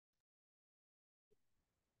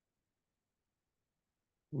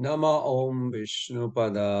Nama Om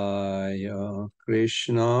Vishnupadaya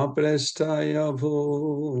Krishna Prestaya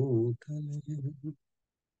Bhutale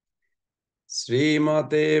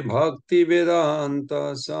Srimate Bhakti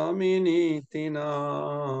Vedanta Saminiti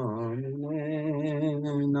Namine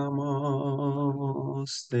Namaste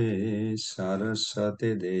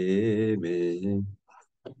Saraswati Deve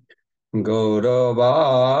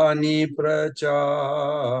Gauravani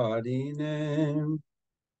Pracharine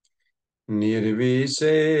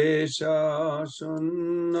Nirvishesha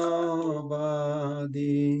Sunnavadi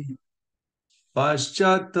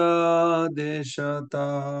Paschata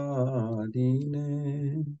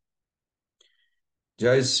Deshatarine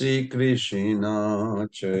Jai Sri Krishna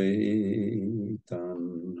Chaitanya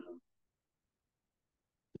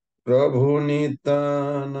Prabhu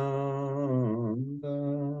Nityananda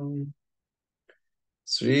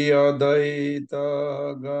Sri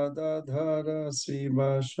Adaita Gadadhara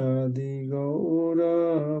Srivasadi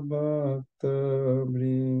Gaura Bhakta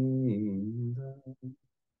Vrinda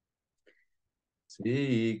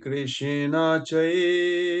Sri Krishna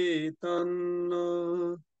Chaitanya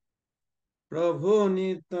Prabhu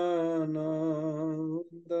Nityananda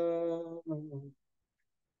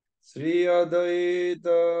Sri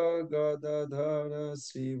Adaita Gadadhara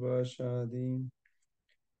Srivasadi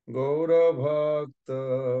Gaura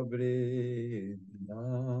Bhakta Vrinda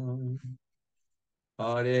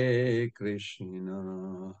Hare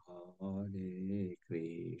Krishna Hare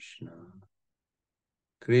Krishna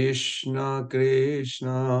Krishna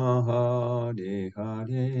Krishna Hare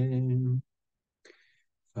Hare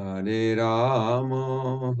Hare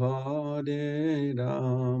Rama Hare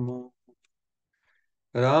Rama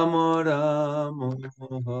Rama Rama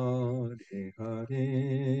Hare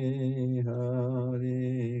Hare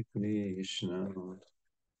Hare Krishna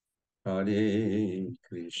Hare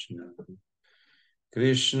Krishna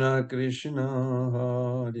Krishna Krishna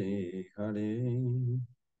Hare Hare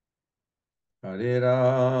Hare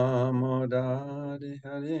Rama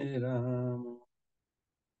Hare Rama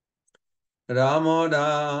Rama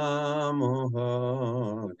Rama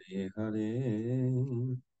Hare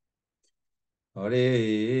Hare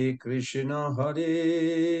Hare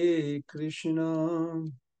Krishna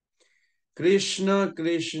Krishna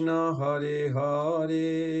Krishna Hare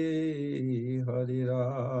Hare Hare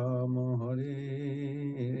Rama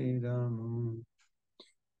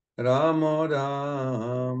Rama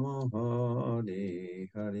Rama Hare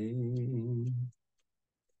Hare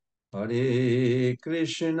Hare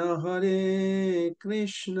Krishna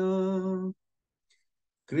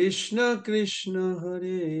Krishna Krishna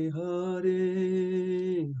Hare Hare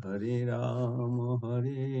Hare Rama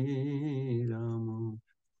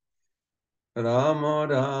Rama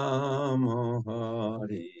Rama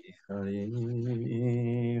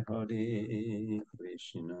Hare Hare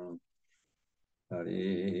Hare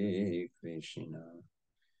Krishna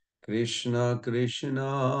Krishna Krishna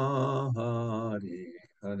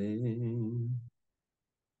Hare Hare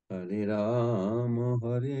Hare Rama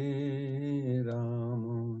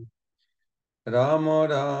Rama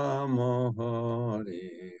Rama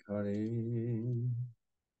Hare Hare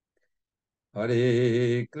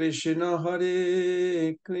Hare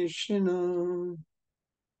Krishna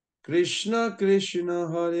Krishna Krishna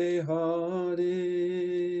Hare Hare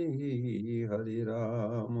Hare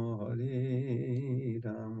Rama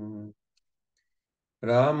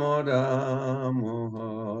Rama Rama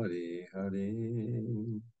Hare Hare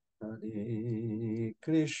Hare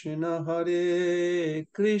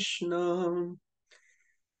Krishna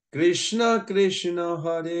Krishna Krishna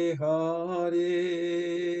Hare Hare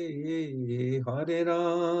Hare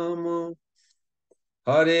Rama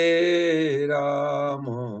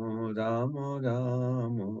Rama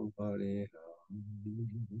Rama Hare Hare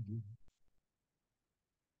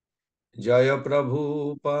Jaya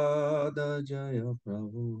Prabhupada Jaya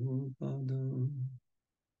Prabhupada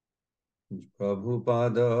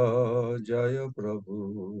Prabhupada Jaya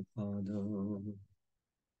Prabhupada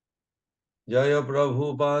Jaya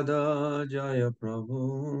Prabhupada Jaya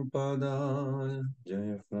Prabhupada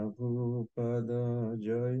Jaya Prabhupada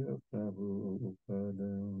Jaya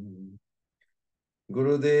Prabhupada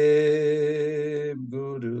Gurudev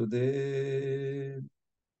Gurudev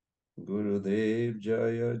Gurudev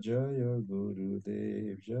Jaya Jaya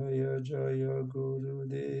Gurudev Jaya Jaya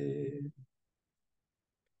Gurudev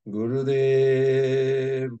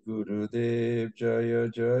Gurudev Jaya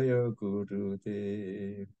Jaya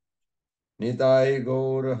Gurudev Nitai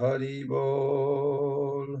Gaur Hari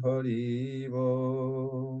Bol Hari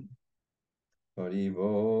Bol Hari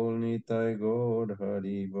Bol Nitai Gaur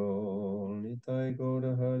Hari Bol Nitai Gaur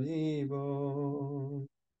Hari Bol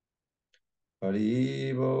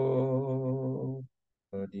Hari Bol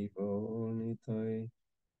Haribol Nitai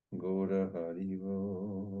Gaura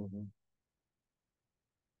Haribol.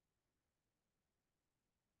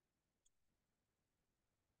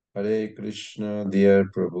 Hare Krishna, dear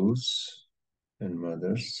Prabhus and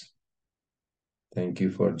mothers. Thank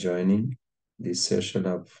you for joining this session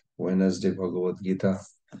of Wednesday Bhagavad Gita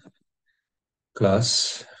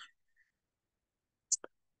class.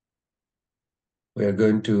 We are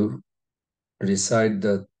going to recite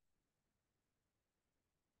the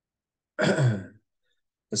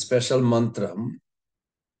special mantra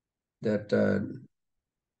that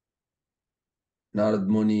Narad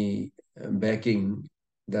Muni backing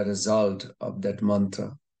the result of that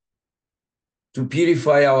mantra to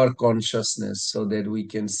purify our consciousness so that we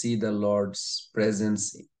can see the Lord's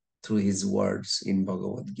presence through his words in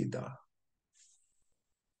Bhagavad Gita.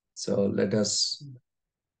 So let us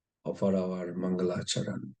offer our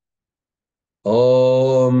Mangalacharan.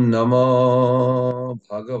 Om Namo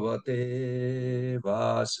Bhagavate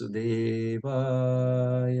Vasudevaya.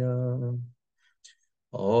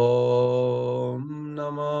 Om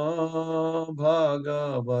Namo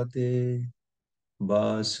Bhagavate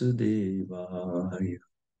Vasudevaya.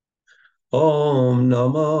 Om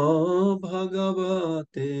Namo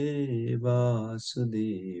Bhagavate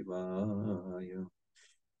Vasudevaya.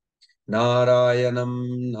 Narayanam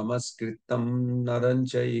Namaskritam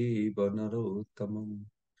Naranchaiva Narottamam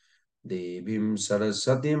Devim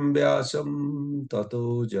Sarasatim Vyasam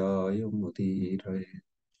Tato Jayamudiraye.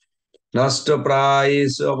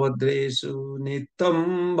 Nashtaprayesu abhadresu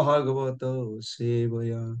Nitam Bhagavato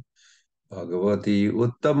Sevaya Bhagavati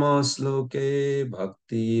Uttama Sloke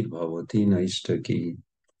Bhaktir Bhavati Naishtaki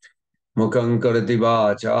Mukham Karati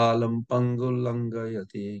Vachalam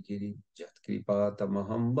Pangulangayate Giri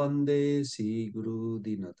Jatkripatamaham Bande Sri Guru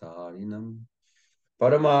Dinatarinam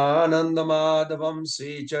Paramanandamadavam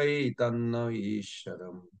Sri Chaitanya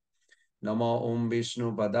Isharam Namo Om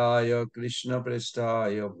Vishnu Padaya Krishna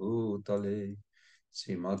Prestaya Bhutale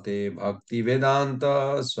Srimate Bhakti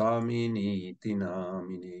Vedanta Swami Niti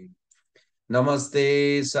Namine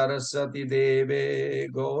Namaste Saraswati Deve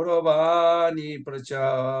Gauravani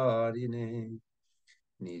Pracharine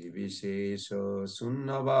Nirvishesha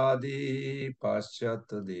Sunnavadi Paschat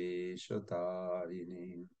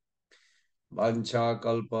Deshatarine Vancha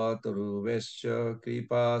Kalpataruvescha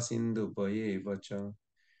Kripa Sindhupaye Vacha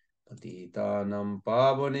Patitanam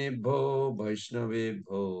Pavanebho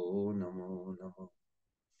Vaishnavebho Namo Namo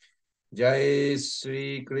Jai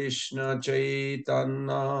Sri Krishna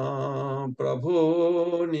Chaitanya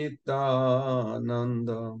Prabhu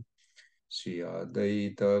Nityananda Sri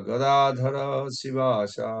Advaita Gadadhara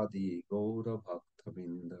Sivasadi Gaura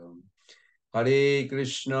Bhaktavinda Hare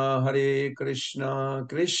Krishna Krishna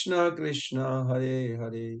Krishna Hare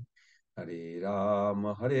Hare Hare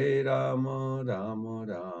Rama Rama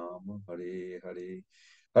Rama Hare Hare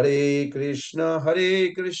Hare Krishna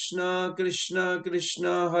Krishna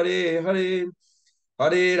Krishna Hare Hare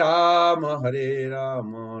Hare Rama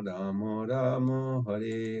Rama Rama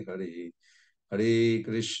Hare Hare Hare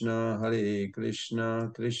Krishna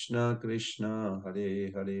Krishna Krishna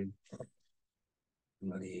Hare Hare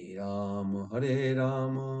Hare Rama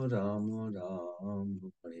Rama Rama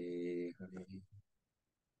Hare Hare.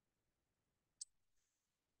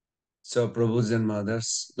 So, Prabhus and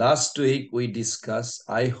Mothers, last week we discussed,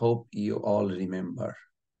 I hope you all remember.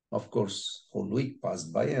 Of course, whole week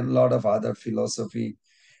passed by and a lot of other philosophy,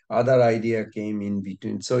 other idea came in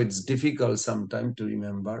between. So it's difficult sometimes to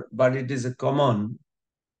remember, but it is a common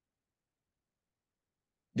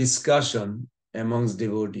discussion amongst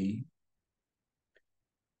devotees.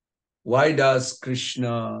 Why does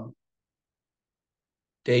Krishna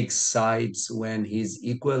take sides when he's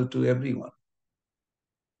equal to everyone?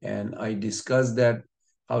 And I discussed that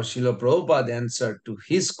how Srila Prabhupada answered to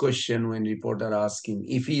his question when reporter asked him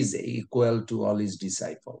if he is equal to all his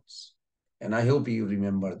disciples. And I hope you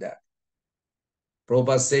remember that.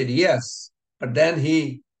 Prabhupada said yes, but then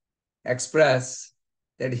he expressed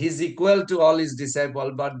that he's equal to all his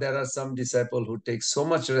disciples, but there are some disciples who take so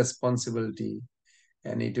much responsibility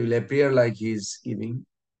and it will appear like he's giving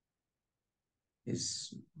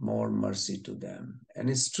is more mercy to them. And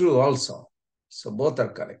it's true also. So both are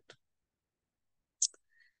correct.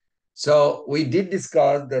 So we did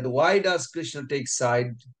discuss that why does Krishna take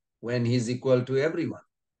side when he's equal to everyone?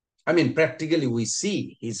 I mean, practically we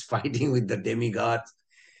see he's fighting with the demigods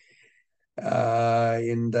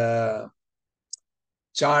in the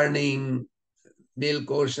churning milk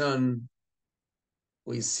ocean.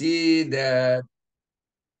 We see that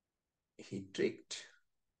he tricked,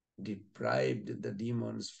 deprived the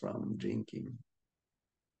demons from drinking.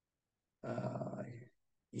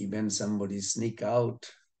 Even somebody sneak out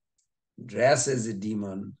dressed as a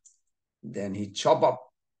demon, then he chopped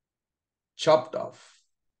off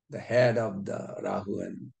the head of the Rahu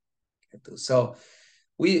and Ketu. So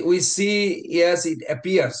we see, yes, it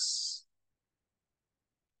appears.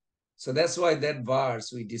 So that's why that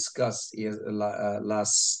verse we discussed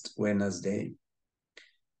last Wednesday,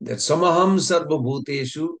 that samaham sarva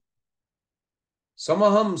bhuteshu, sama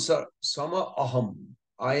aham,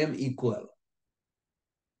 I am equal.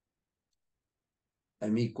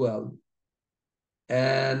 I'm equal.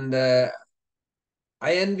 And I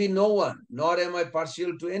envy no one, nor am I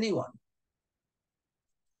partial to anyone.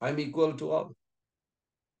 I'm equal to all.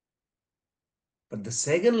 But the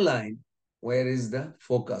second line, where is the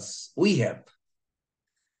focus? We have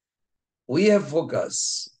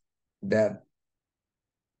focus that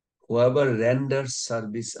whoever renders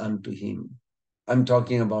service unto him, I'm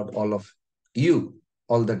talking about all of you,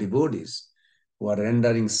 all the devotees who are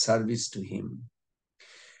rendering service to him.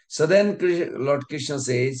 So then Lord Krishna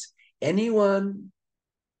says, anyone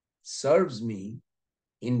serves me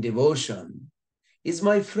in devotion is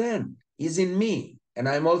my friend, is in me, and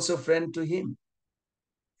I'm also friend to him.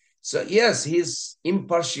 So yes, he's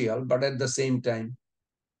impartial, but at the same time,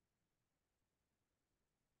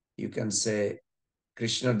 you can say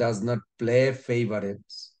Krishna does not play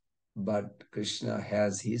favorites, but Krishna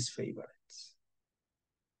has his favorites.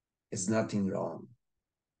 It's nothing wrong.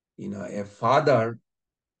 A father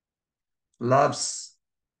loves,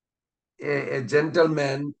 a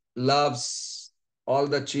gentleman loves all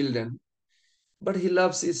the children, but he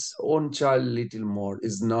loves his own child little more.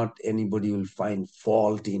 Is not anybody will find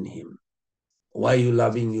fault in him. Why are you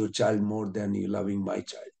loving your child more than you loving my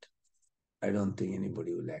child? I don't think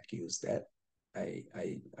anybody will accuse that.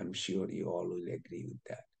 I'm sure you all will agree with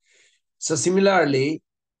that. So similarly,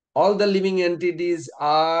 all the living entities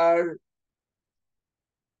are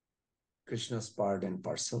Krishna's part and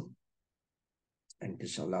parcel, and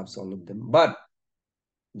Krishna loves all of them. But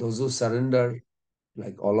those who surrender,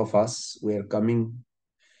 like all of us, we are coming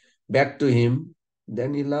back to him,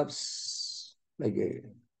 then he loves, like a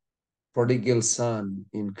prodigal son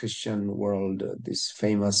in Christian world, this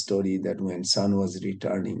famous story that when son was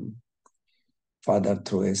returning, father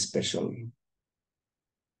threw a special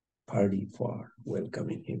party for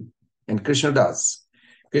welcoming him. And Krishna does.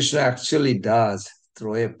 Krishna actually does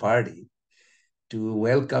throw a party to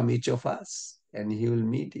welcome each of us, and he will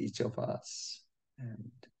meet each of us. And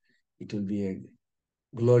it will be a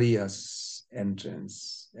glorious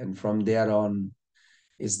entrance. And from there on,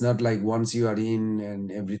 it's not like once you are in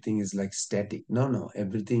and everything is like static. No,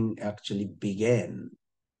 everything actually began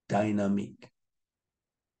dynamic,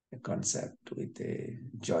 a concept with a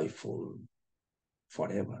joyful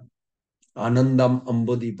forever. Anandam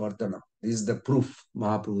Ambodi Vardhana. This is the proof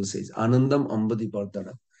Mahaprabhu says. Anandam Ambodi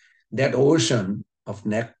Vardhana. That ocean of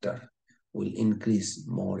nectar will increase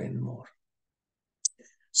more and more.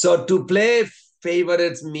 So to play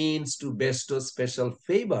favorites means to bestow special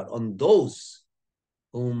favor on those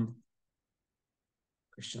whom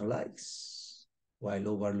Krishna likes while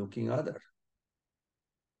overlooking others.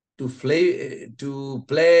 To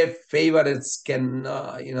play favorites can,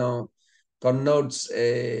 connotes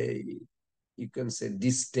a, you can say,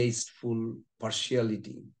 distasteful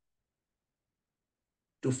partiality.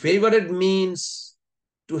 To favor it means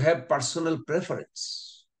to have personal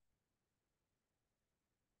preference.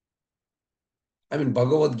 I mean,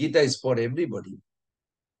 Bhagavad Gita is for everybody,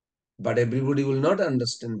 but everybody will not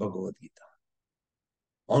understand Bhagavad Gita.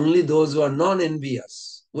 Only those who are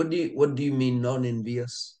non-envious. What do you mean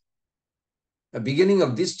non-envious? The beginning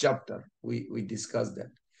of this chapter, we discussed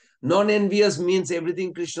that. Non-envious means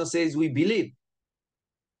everything Krishna says we believe.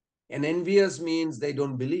 And envious means they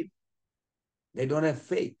don't believe. They don't have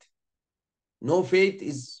faith. No faith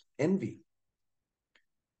is envy.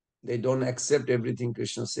 They don't accept everything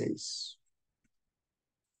Krishna says.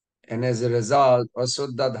 And as a result,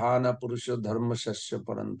 Aswaddha Dhana Purusha Dharma Shasya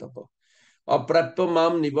Parantapa.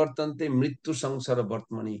 Apratpamam Nivartante Mrittu Sangsara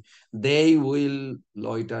Bhartmani. They will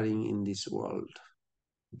loitering in this world.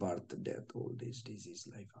 Birth, death, old age, disease,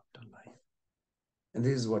 life after life. And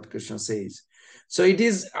this is what Krishna says. So it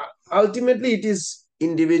is, ultimately it is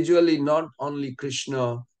individually not only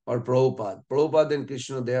Krishna or Prabhupada. Prabhupada and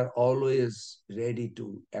Krishna, they are always ready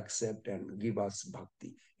to accept and give us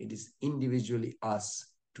bhakti. It is individually us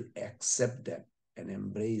to accept that and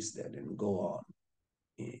embrace that and go on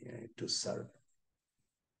to serve.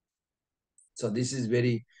 So this is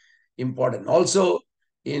very important. Also,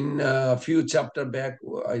 in a few chapters back,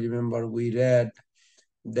 I remember we read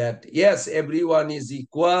that yes, everyone is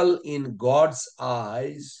equal in God's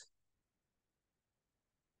eyes,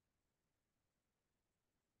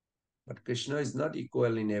 But Krishna is not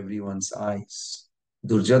equal in everyone's eyes.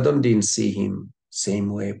 Duryodhana didn't see him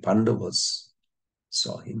same way Pandavas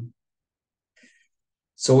saw him.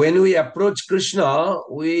 So when we approach Krishna,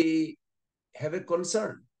 we have a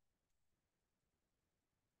concern.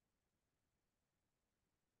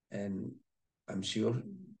 And I'm sure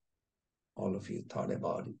all of you thought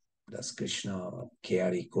about it. Does Krishna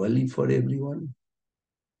care equally for everyone?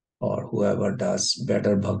 Or whoever does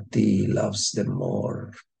better bhakti loves them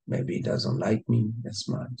more? Maybe he doesn't like me as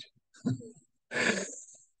much.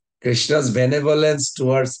 Krishna's benevolence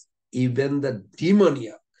towards even the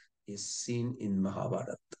demoniac is seen in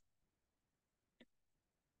Mahabharata.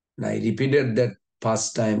 And I repeated that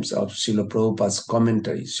past times of Srila Prabhupada's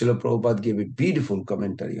commentary. Srila Prabhupada gave a beautiful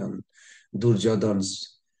commentary on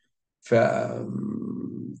Duryodhana's fell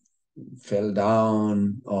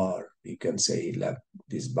down, or you can say he left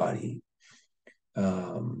this body.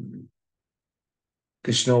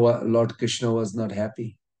 Lord Krishna was not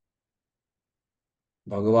happy.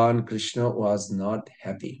 Bhagavan Krishna was not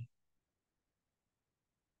happy.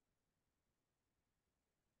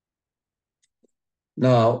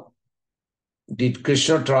 Now, did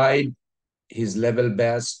Krishna try his level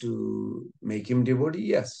best to make him devotee?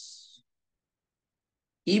 Yes.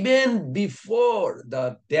 Even before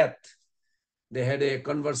the death, they had a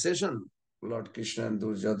conversation, Lord Krishna and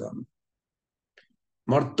Duryodhana.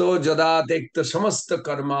 Marto jada tekta samasta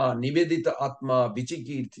karma nivedita atma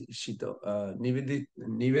vichikirti shita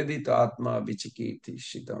nivedita atma vichikirti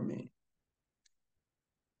shita me.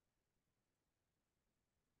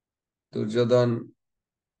 Duryodhana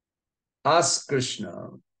asked Krishna,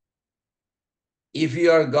 if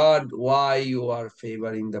you are God, why you are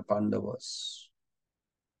favoring the Pandavas?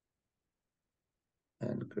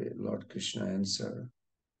 And Lord Krishna answered,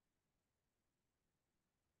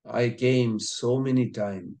 I came so many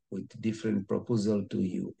times with different proposal to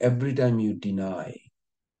you. Every time you deny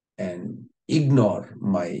and ignore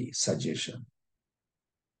my suggestion.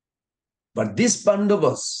 But these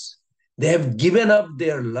Pandavas, they have given up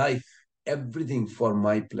their life, everything for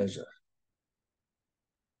my pleasure.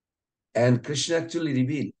 And Krishna actually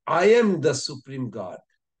revealed, I am the Supreme God.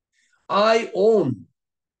 I own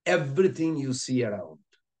everything you see around.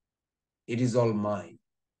 It is all mine.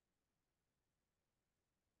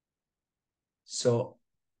 So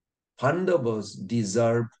Pandavas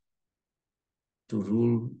deserve to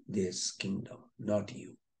rule this kingdom, not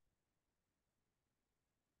you.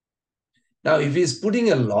 Now, if he's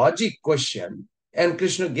putting a logic question, and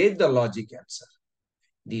Krishna gave the logic answer,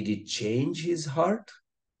 did it change his heart?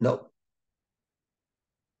 No.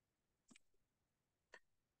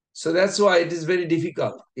 So that's why it is very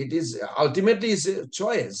difficult. It is ultimately it's a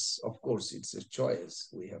choice. Of course, it's a choice.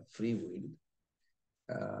 We have free will.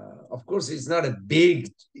 Of course, it's not a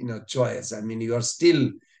big, choice. I mean, you are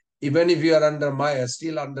still, even if you are under Maya,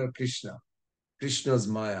 still under Krishna. Krishna's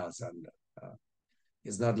Maya is under.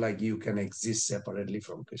 It's not like you can exist separately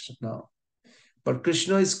from Krishna. No. But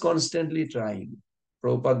Krishna is constantly trying.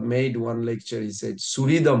 Prabhupada made one lecture. He said,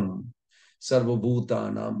 Suridam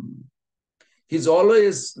Sarvabhutanam. He's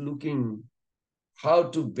always looking how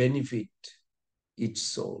to benefit each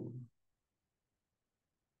soul.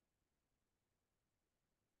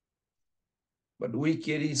 But we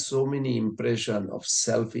carry so many impressions of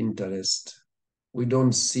self-interest. We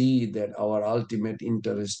don't see that our ultimate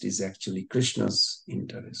interest is actually Krishna's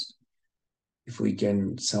interest. If we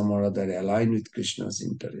can some or other align with Krishna's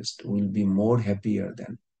interest, we'll be more happier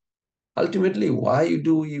than. Ultimately, why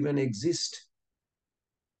do we even exist?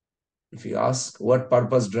 If you ask what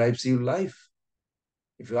purpose drives your life,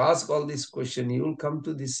 if you ask all these questions, you will come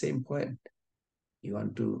to the same point. You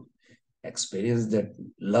want to experience that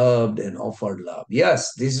loved and offered love.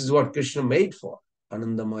 Yes, this is what Krishna made for.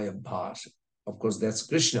 Anandamaya Bhas. Of course, that's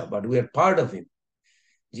Krishna, but we are part of him.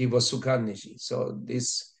 Jiva Sukha. So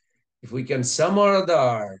this, if we can some or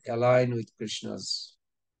other align with Krishna's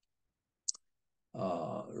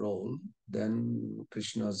role, then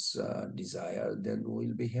Krishna's desire, then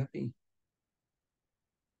we'll be happy.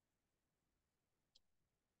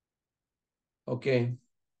 Okay.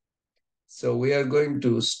 So we are going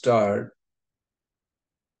to start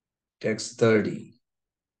text 30.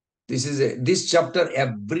 This chapter,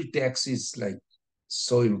 every text is like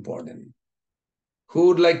so important. Who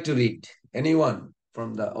would like to read? Anyone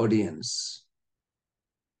from the audience?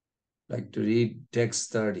 Like to read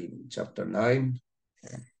text 30, chapter 9?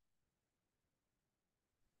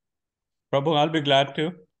 Prabhu, I'll be glad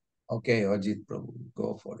to. Okay, Ajit Prabhu,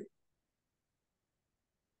 go for it.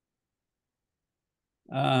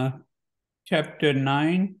 Chapter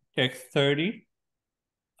 9, text 30.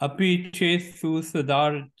 Api chesu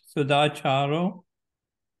sudacharo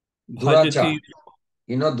Durachar. Bhajati.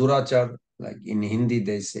 You know Durachar, like in Hindi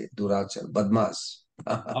they say Durachar, Badmas.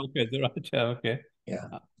 Okay, Duracha, okay. Yeah.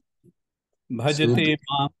 Bhajate Sud.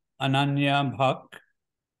 mam ananya bhak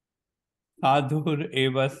sadhur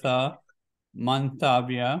eva sa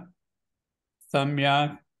mantavya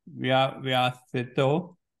samyak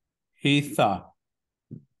vyasito hi sa.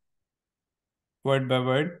 Word by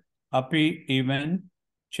word. Api even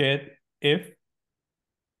chet if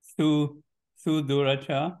su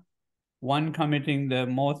suduracha, one committing the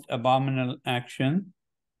most abominable action,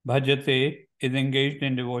 bhajate, is engaged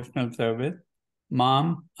in devotional service,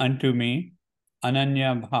 mam, unto me,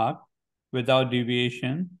 ananya bhak, without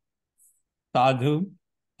deviation, sadhu,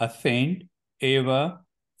 a saint, eva,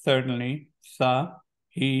 certainly, sa,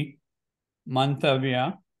 he,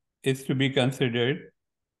 mantavya, is to be considered,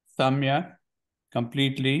 samyak,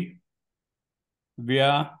 completely,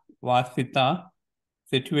 vya, vasita,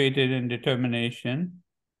 situated in determination,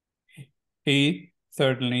 he,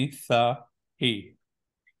 certainly, sa, he.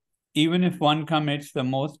 Even if one commits the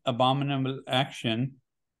most abominable action,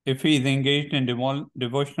 if he is engaged in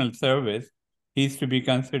devotional service, he is to be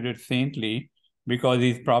considered saintly because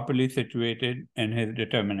he is properly situated in his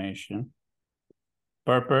determination.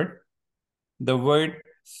 Purport. The word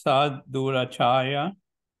sadhurachaya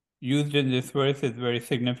used in this verse is very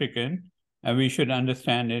significant, and we should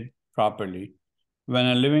understand it properly. When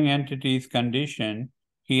a living entity is conditioned,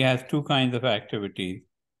 he has two kinds of activities.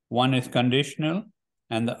 One is conditional,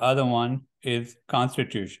 and the other one is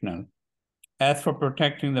constitutional. As for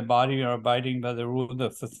protecting the body or abiding by the rules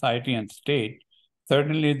of society and state,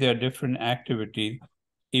 certainly there are different activities,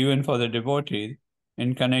 even for the devotees,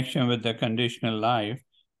 in connection with the conditional life,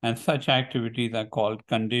 and such activities are called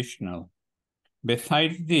conditional.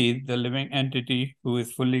 Besides these, the living entity who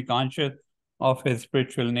is fully conscious of his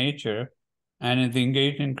spiritual nature and is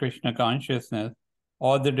engaged in Krishna consciousness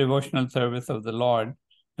or the devotional service of the Lord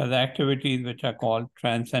has activities which are called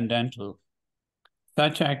transcendental.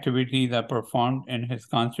 Such activities are performed in his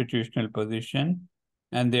constitutional position,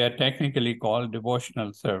 and they are technically called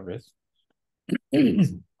devotional service.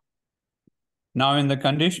 Now, in the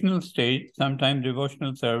conditional state, sometimes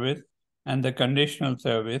devotional service and the conditional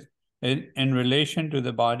service in relation to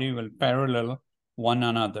the body will parallel one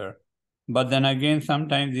another. But then again,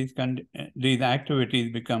 sometimes these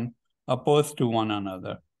activities become opposed to one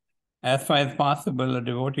another. As far as possible, a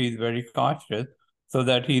devotee is very cautious so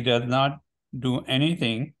that he does not do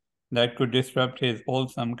anything that could disrupt his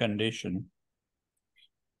wholesome condition.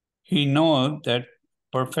 He knows that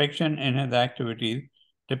perfection in his activities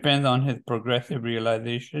depends on his progressive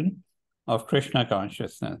realization of Krishna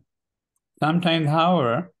consciousness. Sometimes,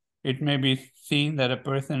 however, it may be seen that a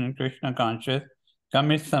person in Krishna conscious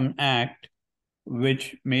commits some act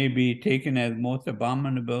which may be taken as most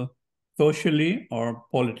abominable socially or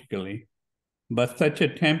politically. But such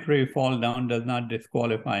a temporary fall down does not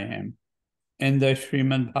disqualify him. In the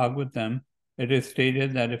Srimad Bhagavatam, it is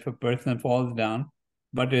stated that if a person falls down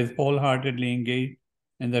but is wholeheartedly engaged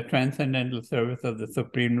in the transcendental service of the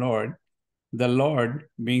Supreme Lord, the Lord,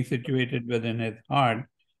 being situated within his heart,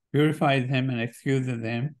 purifies him and excuses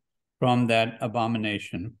him from that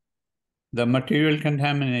abomination. The material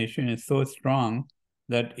contamination is so strong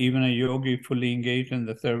that even a yogi fully engaged in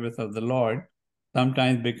the service of the Lord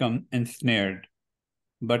sometimes becomes ensnared.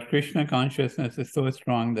 But Krishna consciousness is so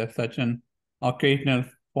strong that such an occasional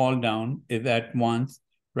fall down is at once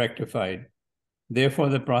rectified. Therefore,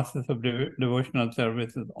 the process of devotional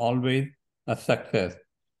service is always a success.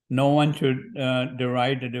 No one should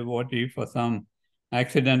deride a devotee for some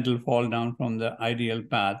accidental fall down from the ideal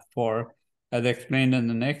path, for, as explained in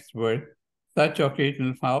the next verse, such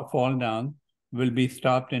occasional fall down will be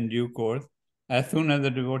stopped in due course as soon as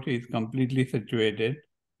the devotee is completely situated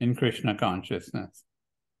in Krishna consciousness.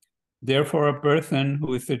 Therefore, a person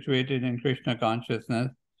who is situated in Krishna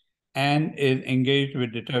consciousness and is engaged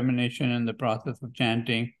with determination in the process of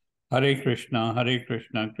chanting Hare Krishna,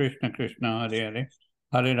 Krishna Krishna, Hare Hare,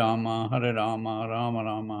 Hare Rama, Rama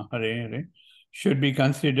Rama, Hare Hare, should be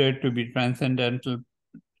considered to be transcendental,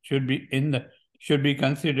 should be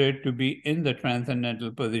considered to be in the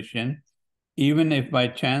transcendental position, even if by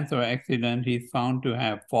chance or accident he is found to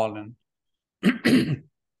have fallen.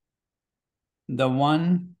 The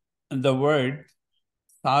word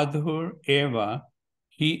sadhur eva,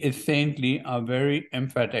 he is saintly, are very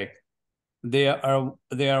emphatic. They are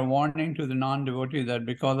warning to the non-devotee that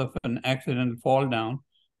because of an accident fall down,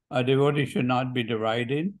 a devotee should not be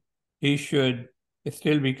derided. He should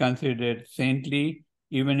still be considered saintly,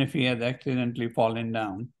 even if he has accidentally fallen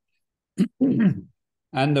down.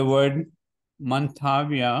 And the word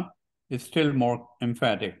mantavya is still more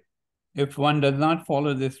emphatic. If one does not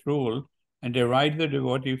follow this rule and derides the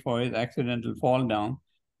devotee for his accidental fall down,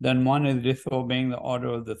 then one is disobeying the order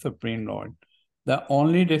of the Supreme Lord. The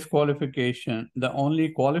only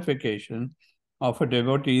qualification of a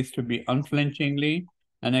devotee is to be unflinchingly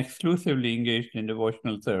and exclusively engaged in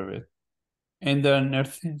devotional service. In the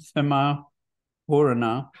Nrsimha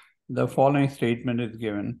Purana, the following statement is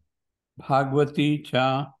given: Bhagavati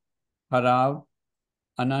cha harav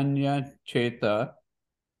ananya cheta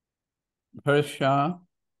Harsha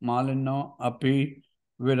malino api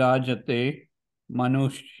virajate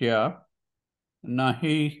manushya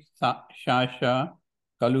nahi shasha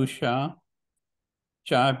kalusha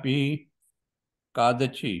chapi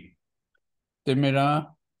kadachi timira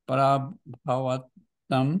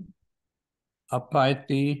parabhavatam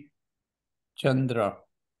apaiti chandra.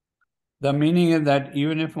 The meaning is that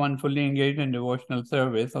even if one fully engaged in devotional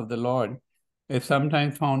service of the Lord is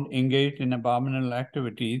sometimes found engaged in abominable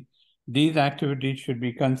activities, these activities should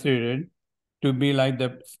be considered to be like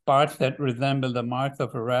the spots that resemble the marks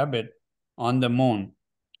of a rabbit on the moon.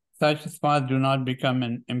 Such spots do not become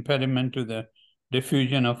an impediment to the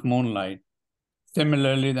diffusion of moonlight.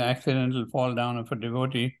 Similarly, the accidental fall down of a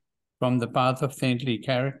devotee from the path of saintly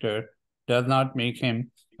character does not make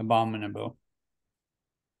him abominable.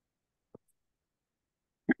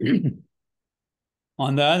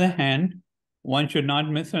 On the other hand, one should not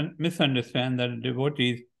misunderstand that a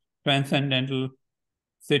devotee's transcendental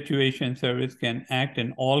situation service can act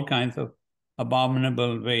in all kinds of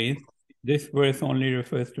abominable ways. This verse only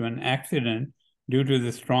refers to an accident due to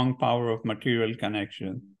the strong power of material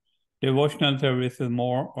connection. Devotional service is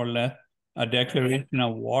more or less a declaration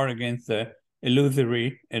of war against the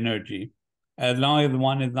illusory energy. As long as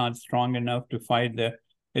one is not strong enough to fight the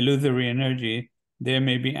illusory energy, there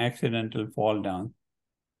may be accidental fall down.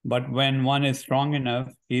 But when one is strong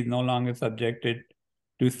enough, he is no longer subjected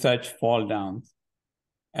to such fall downs.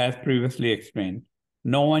 As previously explained,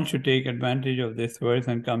 no one should take advantage of this verse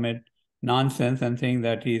and commit nonsense and think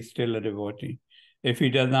that he is still a devotee. If he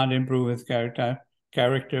does not improve his character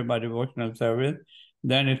by devotional service,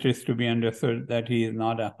 then it is to be understood that he is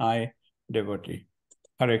not a high devotee.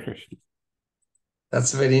 Hare Krishna.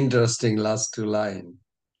 That's very interesting, last two lines.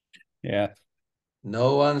 Yeah.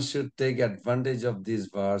 No one should take advantage of this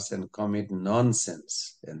verse and commit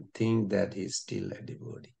nonsense and think that he's still a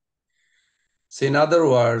devotee. So in other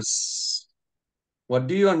words, what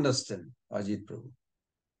do you understand, Ajit Prabhu?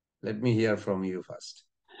 Let me hear from you first.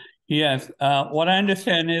 Yes. What I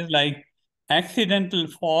understand is like accidental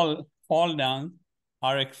fall downs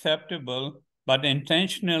are acceptable, but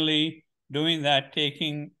intentionally doing that,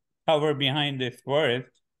 taking cover behind this verse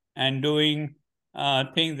and doing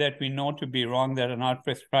things that we know to be wrong that are not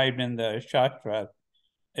prescribed in the Shastras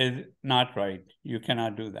is not right. You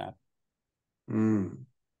cannot do that.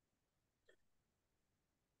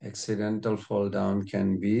 Accidental fall down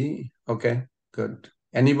can be, okay, good.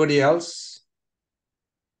 Anybody else?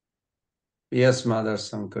 Yes, Mother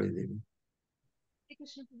Sankari Devi.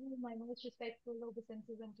 Krishna Prabhu, my most respectful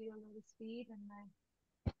obeisances unto your lotus feet and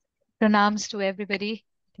my pranams to everybody.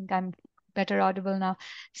 I think I'm better audible now.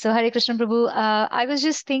 So Hare Krishna Prabhu, I was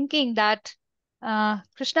just thinking that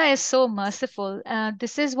Krishna is so merciful.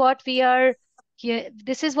 This is what we are here.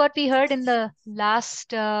 This is what we heard in the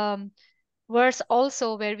last verse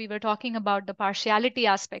also, where we were talking about the partiality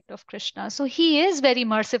aspect of Krishna. So he is very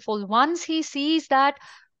merciful. Once he sees that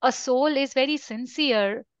a soul is very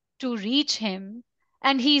sincere to reach him,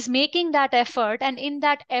 and he's making that effort, and in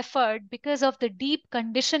that effort, because of the deep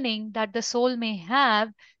conditioning that the soul may have,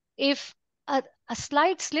 if a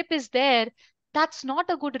slight slip is there, that's not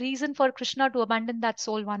a good reason for Krishna to abandon that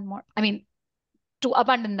soul one more. I mean, to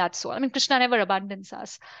abandon that soul. I mean, Krishna never abandons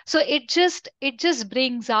us. So it just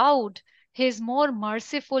brings out his more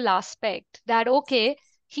merciful aspect, that okay,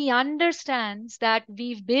 he understands that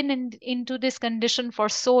we've been into this condition for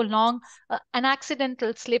so long. An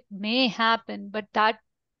accidental slip may happen, but that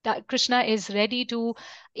Krishna is ready to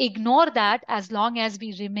ignore that as long as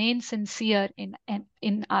we remain sincere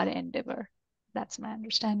in our endeavor. That's my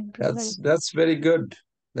understanding. That's very good.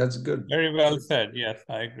 That's good. Very well said. Yes,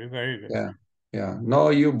 I agree. Very good. Yeah, yeah. No,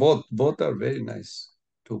 you both are very nice.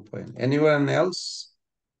 2 point. Anyone else?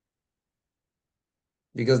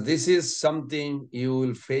 Because this is something you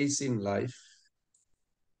will face in life,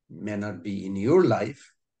 may not be in your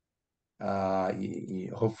life,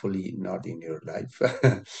 hopefully not in your life.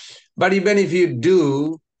 But even if you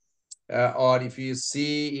do, or if you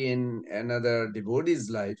see in another devotee's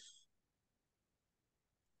life,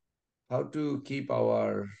 how to keep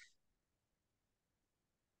our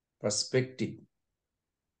perspective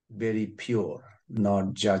very pure, not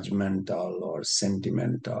judgmental or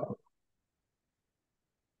sentimental.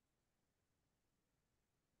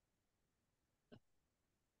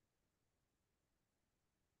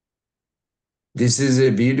 This is a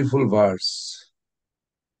beautiful verse.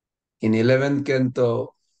 In 11th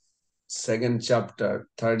canto, second chapter,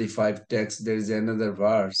 35 text, there is another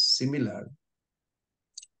verse similar.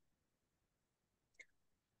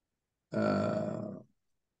 Jan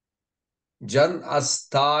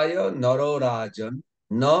astaya naro rajan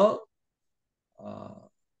na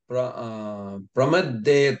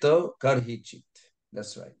pramaddeta karhichit.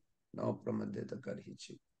 That's right. No pramaddeta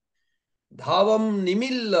karhichit. Dhavam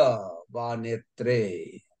nimilla va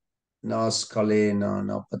netre na skalena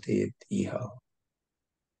na patet iha.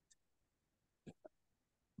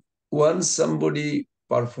 Once somebody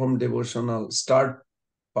start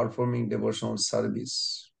performing devotional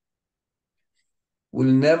service,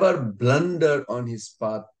 will never blunder on his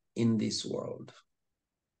path in this world.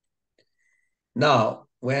 Now,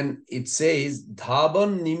 when it says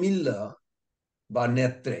dhavan nimilla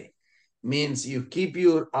banetre, means you keep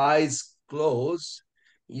your eyes closed,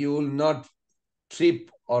 you will not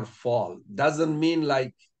trip or fall. Doesn't mean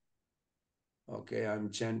like, okay,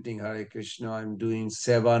 I'm chanting Hare Krishna, I'm doing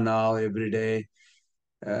seva now every day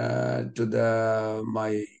to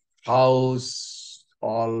my house.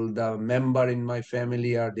 All the member in my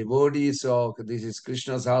family are devotees, so this is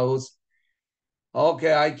Krishna's house.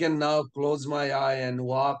 Okay, I can now close my eye and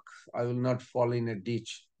walk. I will not fall in a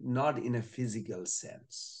ditch. Not in a physical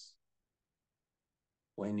sense.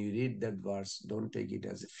 When you read that verse, don't take it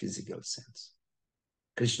as a physical sense.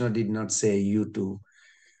 Krishna did not say you to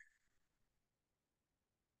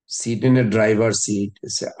sit in a driver's seat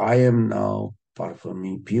and say, I am now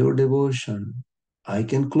performing pure devotion. I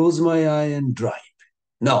can close my eye and drive.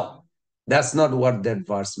 No, that's not what that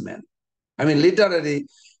verse meant. I mean, literally,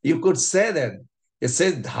 you could say that. It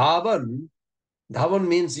says dhavan. Dhavan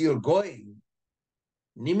means you're going.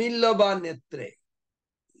 Nimillava netre.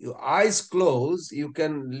 Your eyes closed, you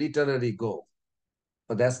can literally go.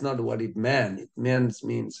 But that's not what it meant. It means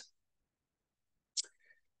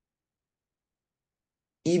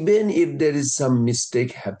even if there is some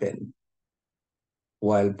mistake happen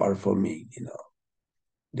while performing,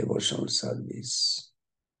 devotional service,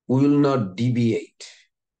 we will not deviate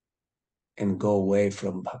and go away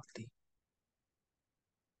from bhakti.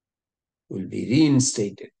 We'll be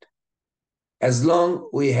reinstated. As long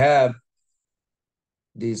we have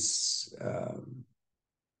this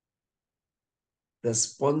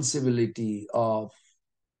responsibility of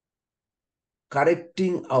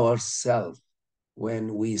correcting ourselves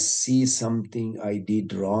when we see something I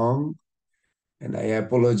did wrong, and I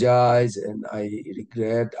apologize and I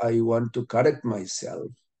regret, I want to correct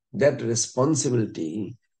myself. That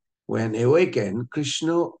responsibility, when awakened,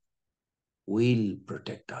 Krishna will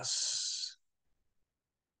protect us.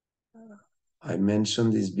 I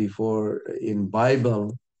mentioned this before. In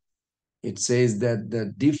Bible, it says that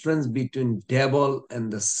the difference between devil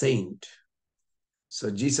and the saint.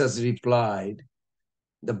 So Jesus replied,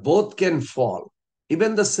 the both can fall,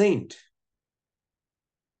 even the saint.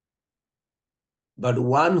 But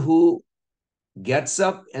one who gets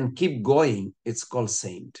up and keep going, it's called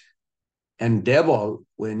saint. And devil,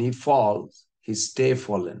 when he falls, he stay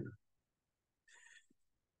fallen.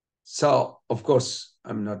 So, of course,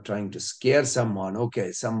 I'm not trying to scare someone.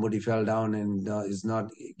 Okay, somebody fell down and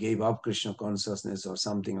gave up Krishna consciousness or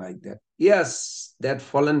something like that. Yes, that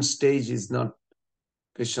fallen stage is not,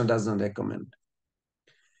 Krishna does not recommend.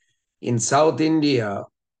 In South India,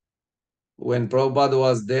 when Prabhupada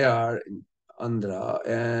was there in Andhra,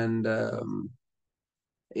 and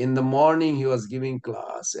in the morning he was giving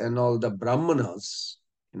class, and all the Brahmanas,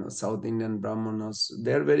 South Indian Brahmanas,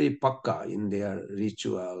 they're very pakka in their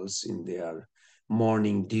rituals, in their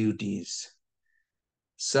morning duties.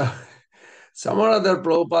 So some or other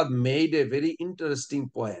Prabhupada made a very interesting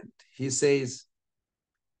point. He says,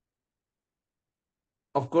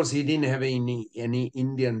 of course, he didn't have any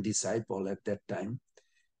Indian disciple at that time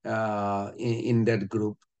in that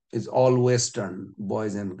group. It's all Western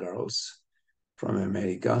boys and girls from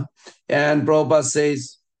America. And Prabhupada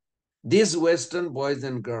says, these Western boys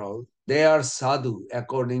and girls, they are sadhu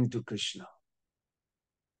according to Krishna.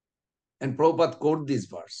 And Prabhupada quote this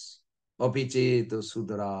verse. Apicheto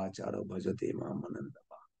sudara charo bhajate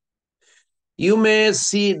mamanandava. You may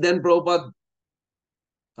see, then Prabhupada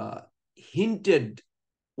hinted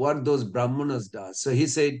what those brahmanas does. So he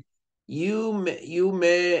said, you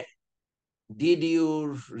may did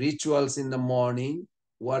your rituals in the morning,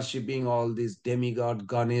 worshipping all these demigod,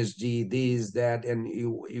 Ganeshji, this, that, and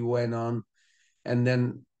you went on, and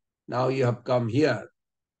then now you have come here.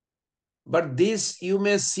 But this, you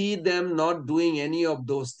may see them not doing any of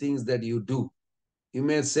those things that you do. You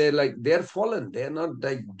may say like they're fallen. They're not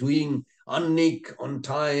like doing annik on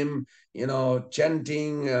time,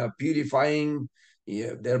 chanting, purifying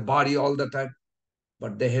yeah, their body all the time.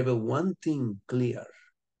 But they have a one thing clear.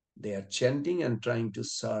 They are chanting and trying to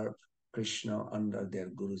serve Krishna under their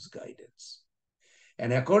Guru's guidance.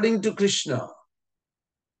 And according to Krishna,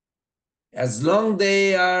 as long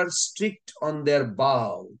they are strict on their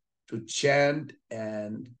vow to chant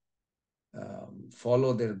and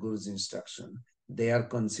follow their Guru's instruction, they are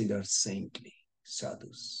considered saintly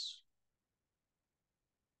sadhus.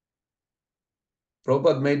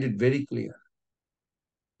 Prabhupada made it very clear.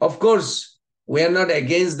 Of course, we are not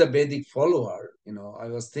against the Vedic follower. I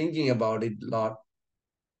was thinking about it a lot.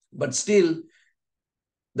 But still,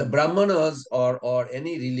 the Brahmanas or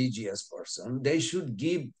any religious person, they should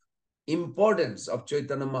give importance of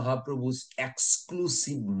Chaitanya Mahaprabhu's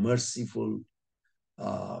exclusive, merciful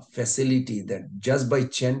facility that just by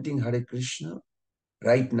chanting Hare Krishna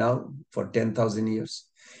right now for 10,000 years,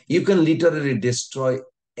 you can literally destroy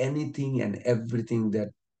anything and everything that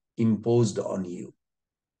imposed on you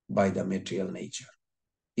by the material nature.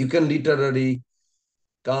 You can literally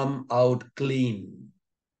come out clean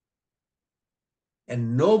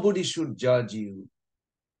and nobody should judge you.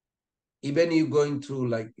 Even you going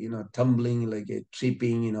through tumbling, like a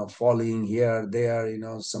tripping, falling here, there,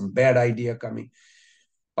 some bad idea coming.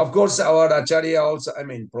 Of course, our Acharya also,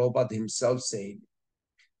 Prabhupada himself said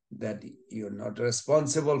that you're not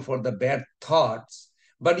responsible for the bad thoughts,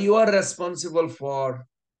 but you are responsible for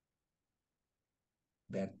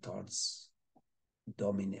bad thoughts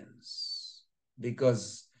dominance.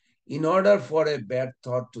 Because in order for a bad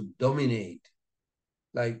thought to dominate,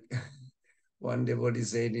 like one devotee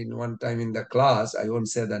said in one time in the class, I won't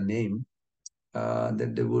say the name,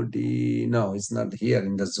 the devotee, no, it's not here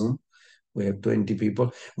in the Zoom. We have 20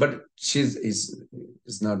 people, but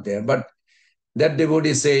is not there. But that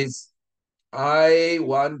devotee says, I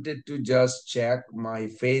wanted to just check my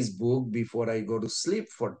Facebook before I go to sleep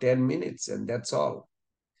for 10 minutes, and that's all.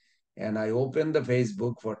 And I opened the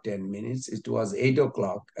Facebook for 10 minutes. It was 8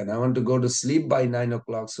 o'clock, and I want to go to sleep by 9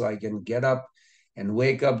 o'clock so I can get up and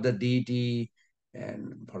wake up the deity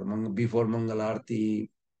and before Mangalarti.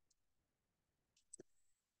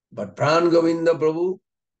 But Pran Govinda Prabhu,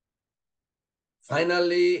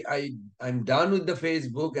 finally, I'm done with the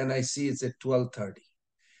Facebook and I see it's at 12:30.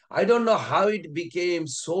 I don't know how it became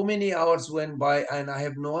so many hours went by and I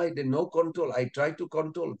have no idea, no control. I try to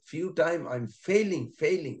control few times. I'm failing.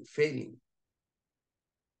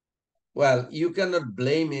 Well, you cannot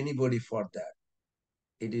blame anybody for that.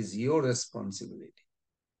 It is your responsibility.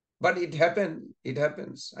 But it happened. It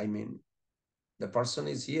happens. The person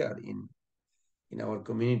is here in our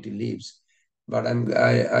community lives. But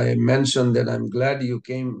I mentioned that I'm glad you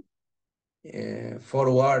came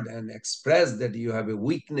forward and expressed that you have a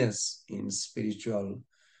weakness in spiritual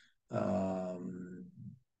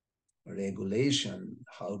regulation,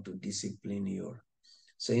 how to discipline your.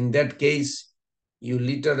 So in that case, you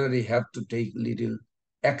literally have to take little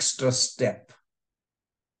extra step,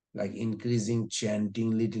 like increasing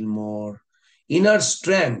chanting little more, inner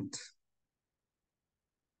strength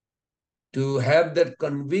to have that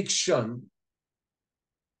conviction.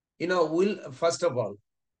 First of all,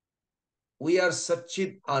 we are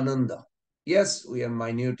Satchit Ananda. Yes, we are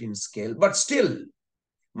minute in scale, but still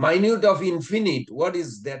minute of infinite. What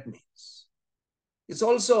is that means? It's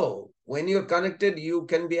also when you're connected, you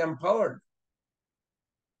can be empowered.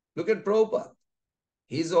 Look at Prabhupada.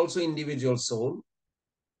 He's also individual soul,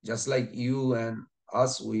 just like you and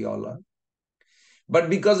us, we all are. But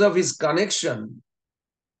because of his connection,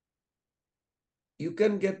 you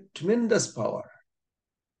can get tremendous power.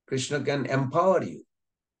 Krishna can empower you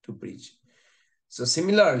to preach. So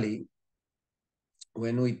similarly,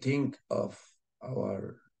 when we think of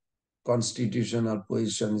our constitutional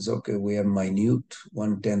position, is okay, we are minute,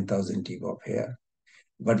 1/10,000 tip of hair.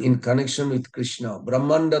 But in connection with Krishna,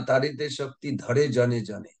 Brahmanda Tarite Shakti Dhare Jane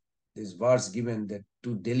Jane, this verse given that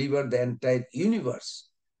to deliver the entire universe,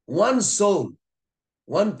 one soul,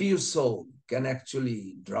 one pure soul can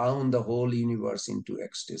actually drown the whole universe into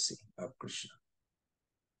ecstasy of Krishna.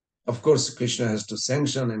 Of course, Krishna has to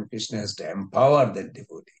sanction and Krishna has to empower that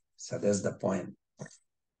devotee. So that's the point.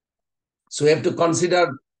 So we have to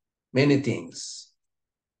consider many things.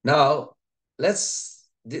 Now,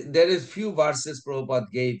 there is few verses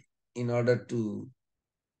Prabhupada gave in order to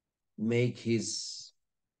make his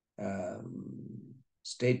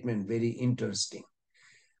statement very interesting.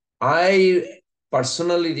 I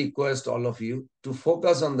personally request all of you to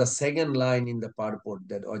focus on the second line in the purport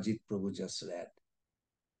that Ajit Prabhu just read.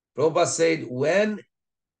 Prabhupada said, when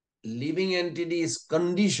living entity is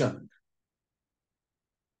conditioned,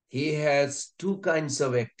 he has two kinds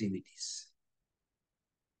of activities.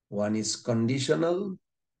 One is conditional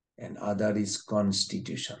and other is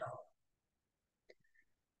constitutional.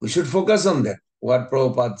 We should focus on that, what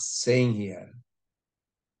Prabhupada is saying here.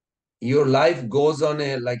 Your life goes on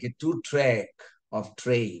like a two-track of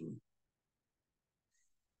train.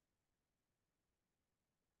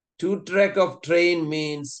 Two-track of train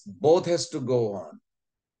means both has to go on.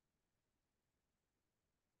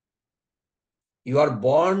 You are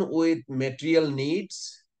born with material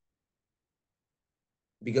needs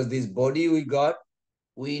because this body we got,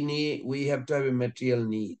 we have to have a material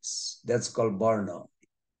needs. That's called burnout.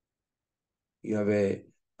 You have a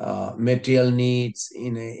material needs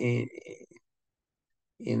in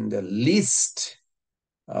the least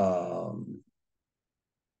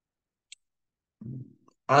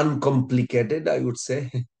uncomplicated, I would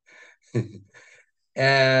say,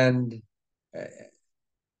 and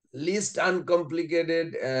least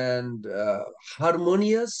uncomplicated and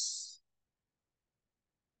harmonious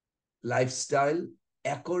lifestyle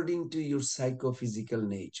according to your psychophysical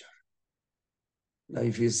nature. Now,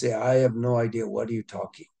 if you say, I have no idea, what are you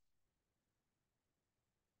talking?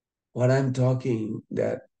 What I'm talking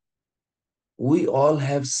that we all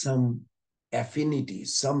have some affinity,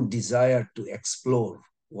 some desire to explore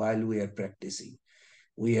while we are practicing.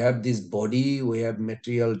 We have this body, we have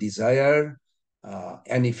material desire,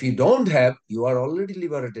 and if you don't have, you are already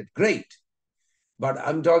liberated. Great. But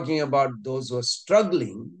I'm talking about those who are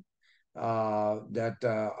struggling,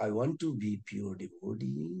 that I want to be pure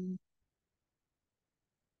devotee.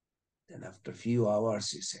 Then after a few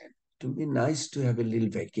hours, you said, it would be nice to have a little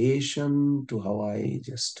vacation to Hawaii,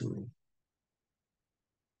 just to,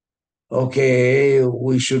 okay,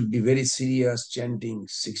 we should be very serious chanting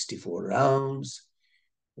 64 rounds.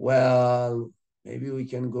 Well, maybe we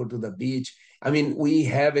can go to the beach. I mean, we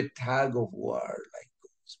have a tug of war, like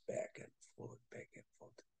goes back and forth, back and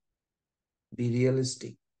forth. Be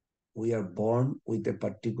realistic. We are born with a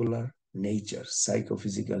particular nature,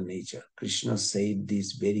 psychophysical nature. Krishna said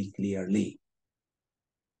this very clearly.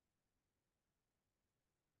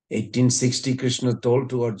 1860, Krishna told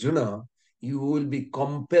to Arjuna, you will be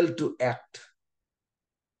compelled to act.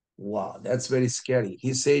 Wow, that's very scary.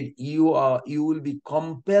 He said, you will be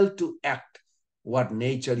compelled to act what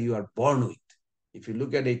nature you are born with. If you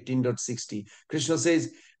look at 18.60, Krishna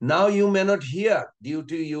says, now you may not hear due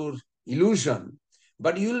to your illusion,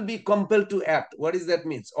 but you will be compelled to act. What does that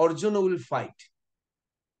mean? Arjuna will fight.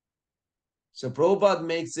 So Prabhupada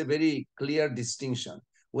makes a very clear distinction,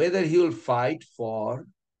 whether he will fight for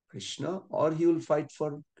Krishna or he will fight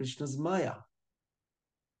for Krishna's Maya.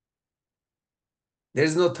 There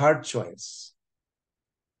is no third choice.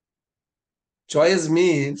 Choice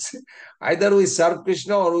means either we serve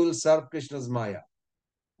Krishna or we will serve Krishna's Maya.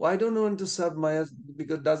 Why don't you want to serve Maya?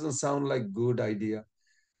 Because it doesn't sound like a good idea.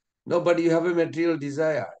 No, but you have a material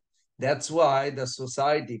desire. That's why the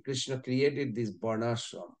society, Krishna created this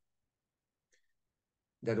varnashram,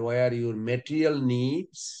 that where your material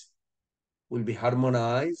needs will be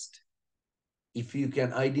harmonized if you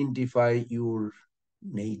can identify your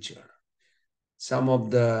nature.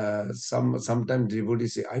 Sometimes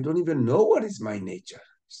devotees say, I don't even know what is my nature.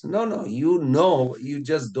 So, no, you know, you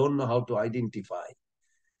just don't know how to identify.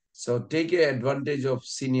 So take advantage of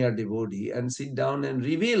senior devotee and sit down and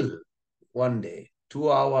reveal one day,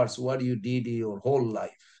 2 hours, what you did your whole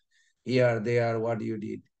life. Here, there, what you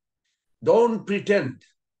did. Don't pretend.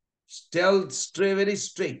 Stay very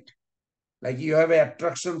straight. Like you have an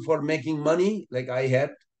attraction for making money, like I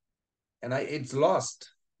had, and it's lost.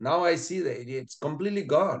 Now I see that it's completely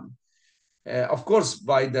gone. Of course,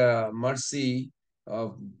 by the mercy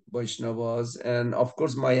of Vaishnavas, and of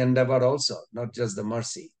course, my endeavor also, not just the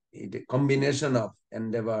mercy, a combination of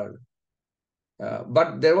endeavor.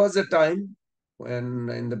 But there was a time when,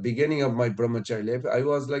 in the beginning of my brahmachari life, I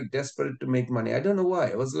was like desperate to make money. I don't know why.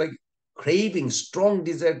 I was like craving, strong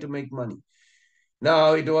desire to make money.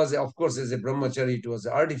 Now it was, of course, as a brahmachari, it was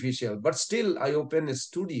artificial, but still I opened a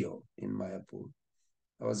studio in Mayapur.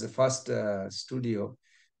 It was the first studio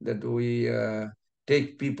that we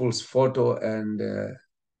take people's photo and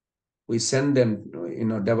we send them,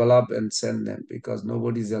 develop and send them, because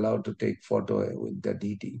nobody is allowed to take photo with the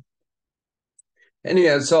deity.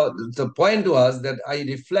 Anyway, so the point was that I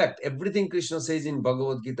reflect everything Krishna says in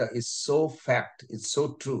Bhagavad Gita is so fact, it's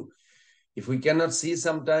so true. If we cannot see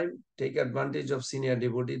sometime, take advantage of senior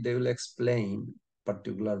devotee, they will explain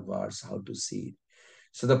particular verse, how to see it.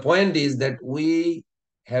 So the point is that we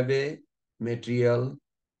have a material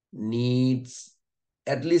needs,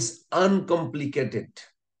 at least uncomplicated,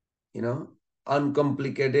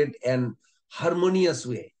 uncomplicated and harmonious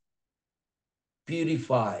way.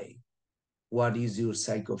 Purify what is your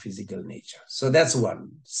psychophysical nature. So that's one.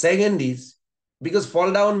 Second is, Because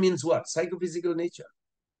fall down means what? Psychophysical nature.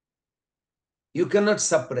 You cannot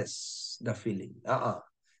suppress the feeling.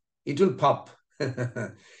 It will pop.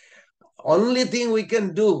 Only thing we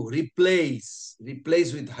can do, replace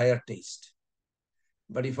with higher taste.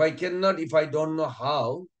 But if I cannot, if I don't know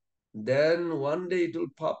how, then one day it will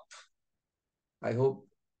pop. I hope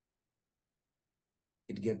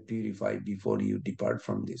it get purified before you depart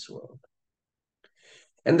from this world.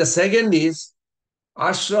 And the second is,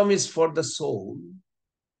 ashram is for the soul,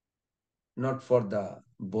 not for the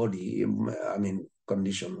body, I mean,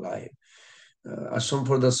 conditioned life. Ashram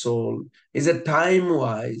for the soul is a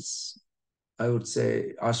time-wise, I would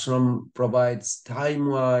say, ashram provides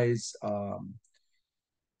time-wise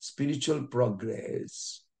spiritual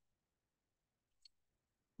progress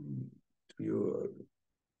to your,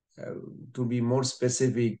 to be more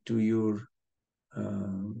specific to your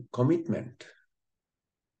commitment,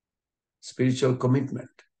 spiritual commitment.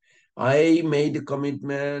 I made a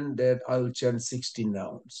commitment that I will chant 16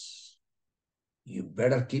 rounds. You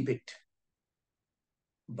better keep it.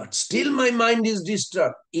 But still my mind is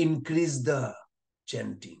disturbed. Increase the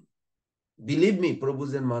chanting. Believe me,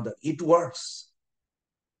 Prabhu's and Mother, it works.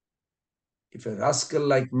 If a rascal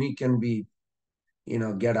like me can be,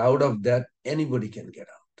 get out of that, anybody can get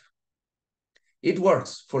out. It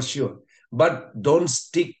works for sure. But don't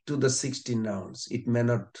stick to the 16 rounds. It may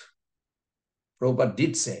not. Prabhupada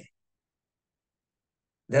did say.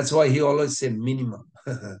 That's why he always say minimum.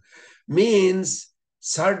 Means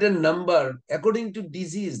certain number, according to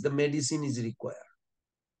disease, the medicine is required.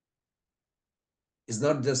 It's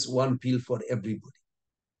not just one pill for everybody.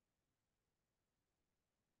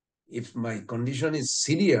 If my condition is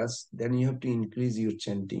serious, then you have to increase your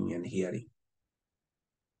chanting and hearing.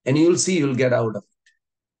 And you'll see you'll get out of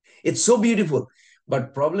it. It's so beautiful.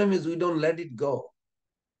 But problem is we don't let it go.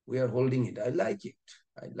 We are holding it. I like it.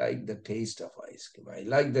 I like the taste of ice cream. I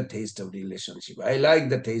like the taste of relationship. I like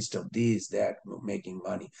the taste of this, that, making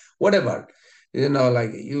money, whatever.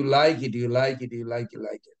 Like you like it, you like it, you like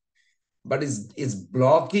it. But it's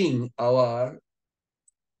blocking our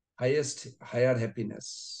higher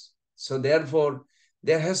happiness. So therefore,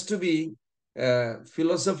 there has to be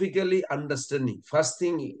philosophically understanding. First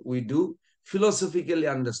thing we do, philosophically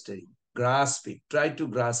understanding, grasp it, try to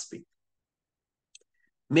grasp it.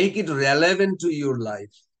 Make it relevant to your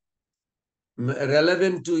life,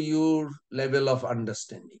 relevant to your level of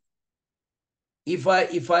understanding. If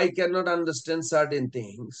I cannot understand certain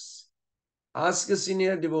things, ask a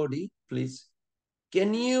senior devotee, please,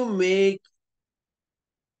 can you make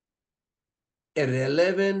a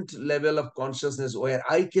relevant level of consciousness where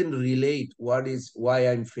I can relate why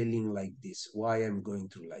I'm feeling like this, why I'm going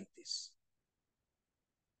through like this.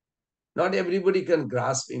 Not everybody can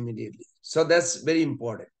grasp immediately. So that's very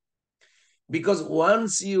important. Because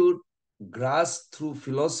once you grasp through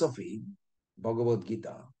philosophy, Bhagavad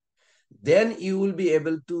Gita, then you will be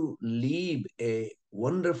able to live a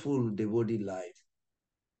wonderful devotee life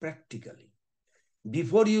practically.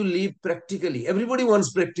 Before you live practically, everybody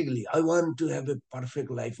wants practically. I want to have a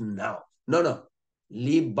perfect life now. No.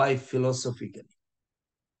 Live by philosophically.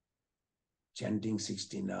 Chanting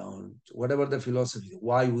 16 rounds, whatever the philosophy,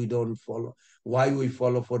 why we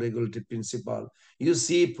follow for regulatory principle. You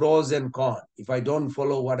see pros and cons. If I don't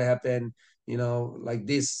follow, what happened, like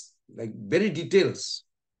this, like very details.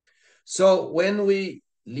 So when we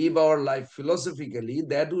live our life philosophically,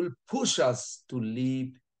 that will push us to live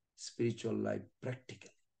spiritual life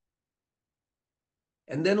practically.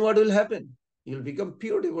 And then what will happen? You'll become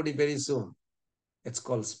pure devotee very soon. It's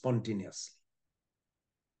called spontaneously.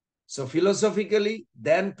 So philosophically,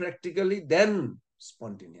 then practically, then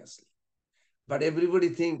spontaneously. But everybody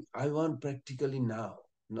think, I want practically now.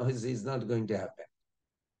 No, it's not going to happen.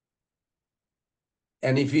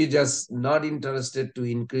 And if you're just not interested to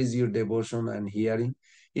increase your devotion and hearing,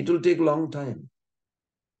 it will take a long time.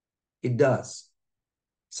 It does.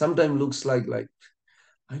 Sometimes looks like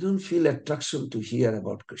I don't feel attraction to hear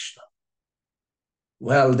about Krishna.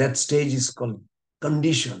 Well, that stage is called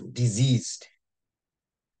conditioned, diseased.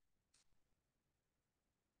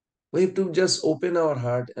 We have to just open our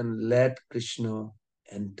heart and let Krishna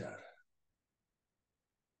enter.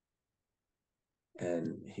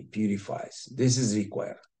 And he purifies. This is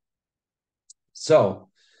required. So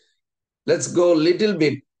let's go a little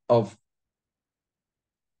bit of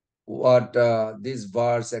what this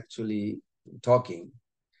verse actually talking.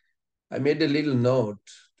 I made a little note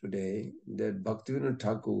today that Bhaktivinoda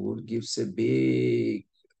Thakur gives a big,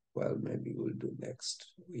 well, maybe we'll do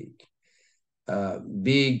next week,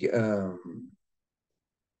 big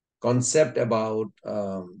concept about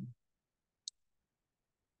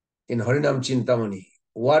in Harinam Chintamani,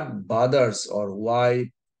 what bothers or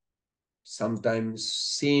why sometimes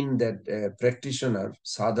seen that a practitioner,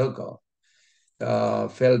 sadhaka,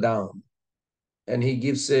 fell down. And he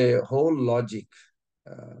gives a whole logic,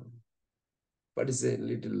 uh, but it's a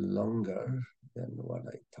little longer than what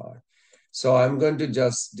I thought. So I'm going to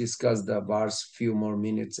just discuss the verse few more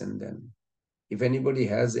minutes, and then if anybody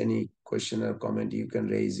has any question or comment, you can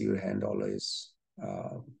raise your hand always.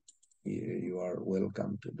 You are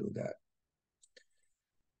welcome to do that.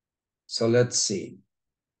 So let's see.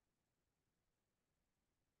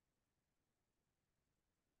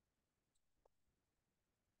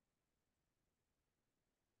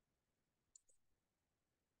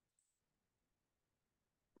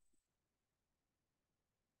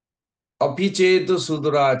 Apichetu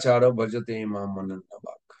sudurachara bhajate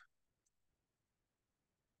mamanandavak.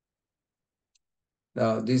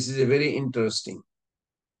 Now, this is a very interesting.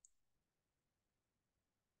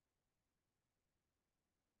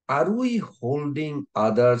 Are we holding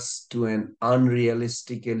others to an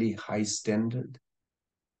unrealistically high standard?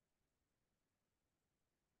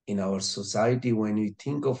 In our society, when we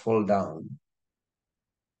think of fall down,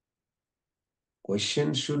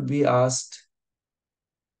 question should be asked,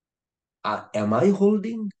 am I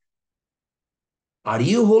holding? Are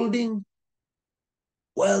you holding?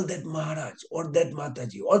 Well, that Maharaj or that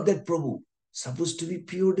Mataji or that Prabhu supposed to be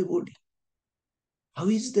pure devotee. How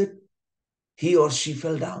is that he or she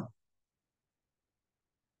fell down?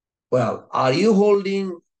 Well, are you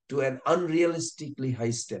holding to an unrealistically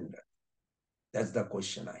high standard? That's the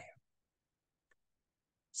question I have.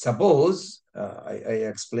 Suppose, I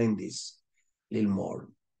explain this a little more.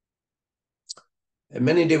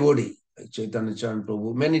 Many devotee, like Chaitanya Charan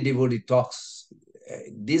Prabhu, many devotee talks.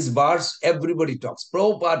 This verse, everybody talks.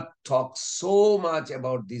 Prabhupada talks so much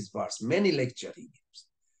about this verse. Many lecture he gives.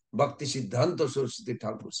 Bhakti Siddhanta Saraswati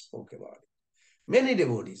Thakur spoke about it. Many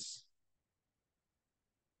devotees.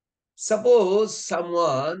 Suppose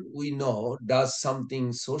someone we know does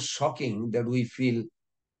something so shocking that we feel,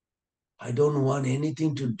 I don't want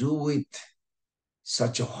anything to do with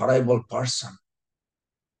such a horrible person.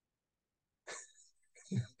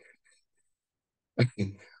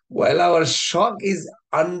 While our shock is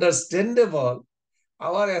understandable,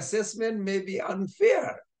 our assessment may be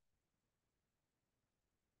unfair.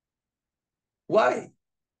 Why?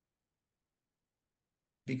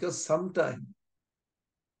 Because sometimes,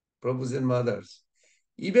 Prabhus and mothers,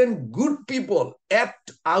 even good people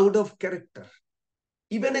act out of character.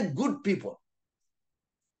 Even a good people.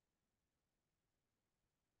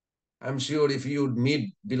 I'm sure if you would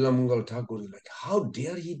meet Bilamangal Thakur, like, how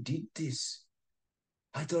dare he did this?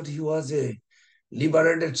 I thought he was a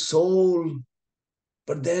liberated soul,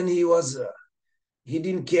 but then he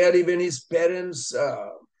didn't care even his parents,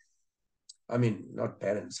 not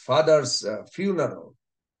parents, father's funeral,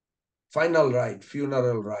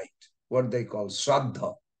 funeral rite, what they call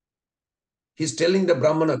Shraddha. He's telling the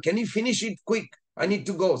Brahmana, can you finish it quick? I need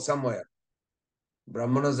to go somewhere.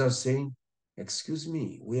 Brahmanas are saying, excuse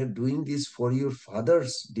me, we are doing this for your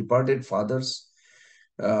fathers, departed fathers,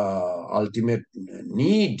 ultimate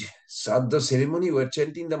need. Shraddha ceremony, we're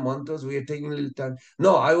chanting the mantras, we are taking a little time.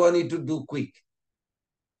 No, I want you to do quick.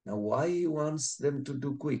 Now, why he wants them to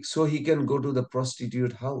do quick? So he can go to the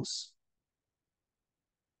prostitute house.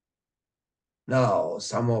 Now,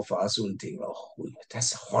 some of us will think, oh,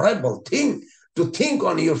 that's a horrible thing to think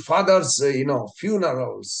on your father's,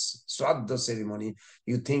 funerals, Shraddha ceremony.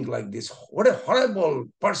 You think like this, what a horrible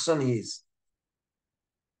person he is.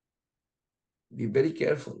 Be very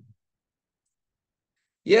careful.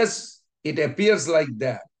 Yes, it appears like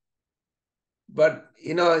that. But,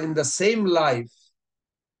 in the same life,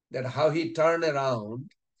 that how he turned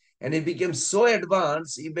around and he became so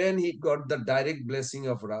advanced, even he got the direct blessing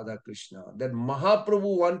of Radha Krishna, that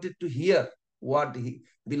Mahaprabhu wanted to hear what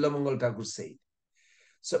Bilamangal Thakur said.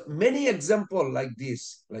 So many examples like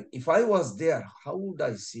this, like if I was there, how would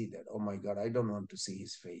I see that? Oh my God, I don't want to see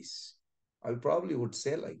his face. I probably would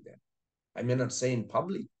say like that. I may not say in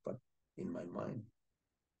public, but in my mind.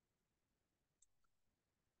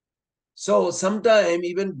 So sometimes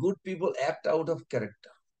even good people act out of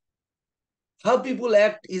character. How people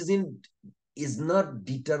act is not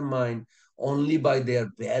determined only by their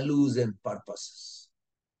values and purposes.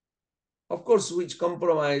 Of course, which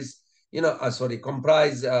comprise the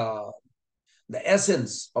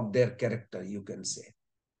essence of their character, you can say.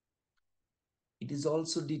 It is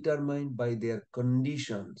also determined by their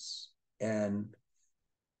conditions and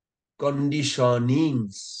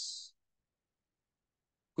conditionings,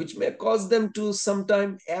 which may cause them to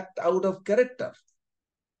sometimes act out of character.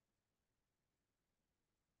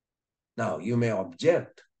 Now, you may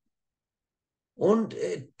object, Won't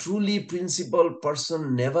a truly principled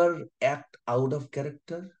person never act out of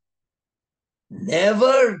character?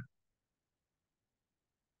 Never.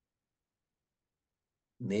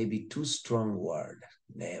 Maybe too strong word.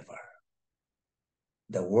 Never.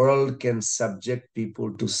 The world can subject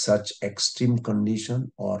people to such extreme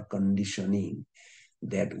condition or conditioning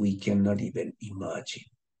that we cannot even imagine.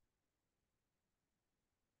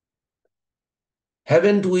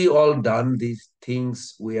 Haven't we all done these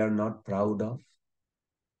things we are not proud of?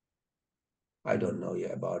 I don't know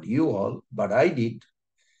about you all, but I did.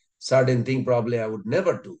 Certain thing probably I would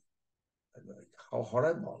never do. How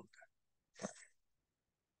horrible.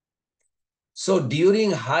 So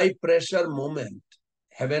during high pressure moment,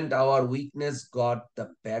 haven't our weakness got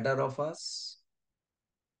the better of us?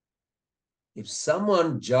 If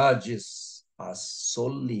someone judges us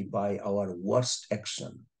solely by our worst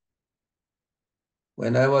action,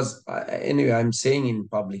 when I was, anyway, I'm saying in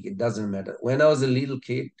public, it doesn't matter. When I was a little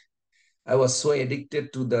kid, I was so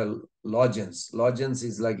addicted to the lozenge. Lozenge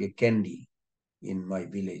is like a candy in my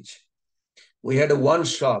village. We had a one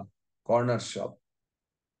shop, corner shop,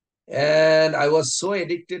 and I was so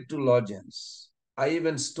addicted to lozenge. I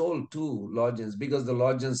even stole two lozenge because the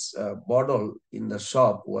lozenge bottle in the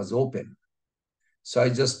shop was open. So I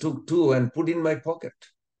just took two and put in my pocket.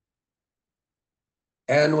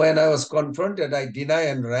 And when I was confronted, I denied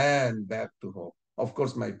and ran back to home. Of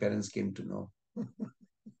course, my parents came to know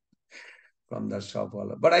from the shop.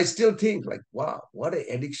 But I still think like, wow, what an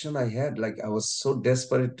addiction I had. Like I was so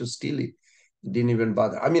desperate to steal it. It didn't even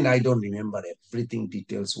bother. I mean, I don't remember everything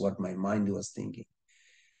details, what my mind was thinking.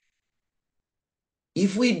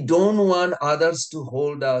 If we don't want others to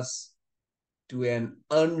hold us to an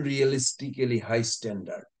unrealistically high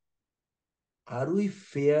standard, are we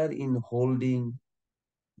fair in holding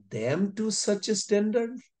them to such a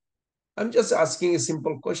standard? I'm just asking a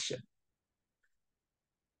simple question.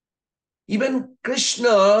 Even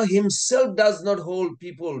Krishna himself does not hold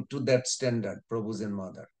people to that standard, Prabhu's and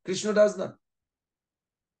Mother. Krishna does not.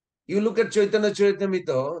 You look at Chaitanya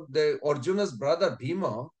Charitamrita, the Arjuna's brother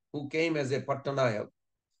Bhima, who came as a Pattanayak,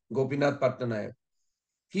 Gopinath Pattanayak,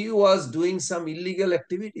 he was doing some illegal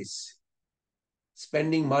activities,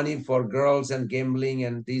 spending money for girls and gambling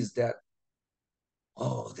and this, that.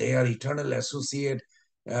 Oh, they are eternal associate,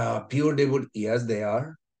 pure devotee. Yes, they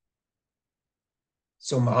are.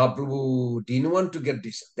 So Mahaprabhu didn't want to get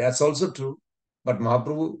this. That's also true. But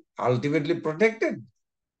Mahaprabhu ultimately protected.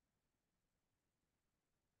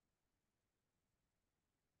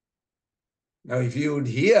 Now, if you would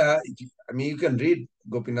hear, I mean, you can read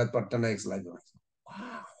Gopinath Pattanayak's life.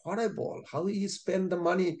 Wow, horrible. How he spent the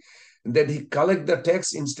money that he collect the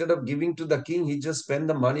tax instead of giving to the king, he just spent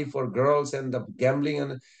the money for girls and the gambling.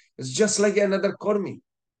 And it's just like another Kormi.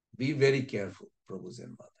 Be very careful, Prabhus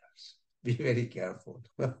and mothers. Be very careful.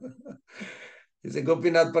 He's a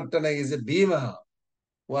Gopinath Pattanayak, he's a Bhima,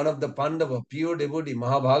 one of the Pandava, pure devotee,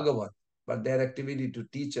 Mahabhagavat. But their activity to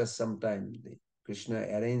teach us sometime, Krishna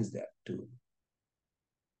arranged that too.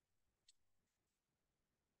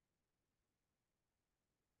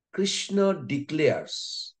 Krishna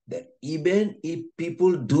declares that even if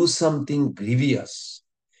people do something grievous,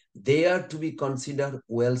 they are to be considered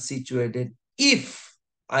well situated if,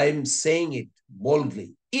 I'm saying it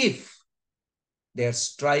boldly, if they are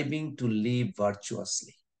striving to live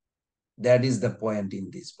virtuously. That is the point in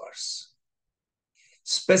this verse.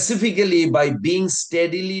 Specifically by being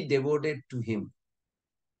steadily devoted to him,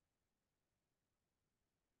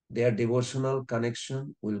 their devotional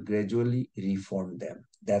connection will gradually reform them.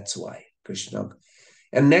 That's why Krishna.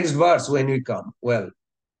 And next verse when we come, well,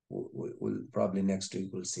 we'll probably next week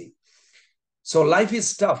we'll see. So life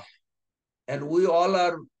is tough and we all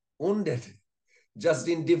are wounded just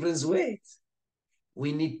in different ways.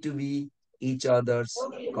 We need to be each other's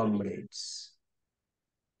comrades,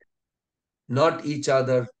 not each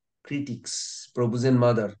other critics. Prabhu's and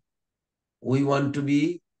Mother, we want to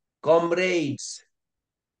be comrades,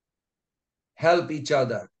 help each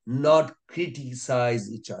other, not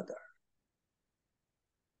criticize each other.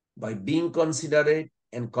 By being considerate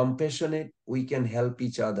and compassionate, we can help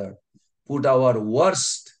each other put our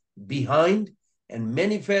worst behind and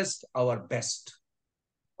manifest our best.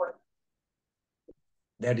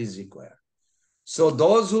 That is required. So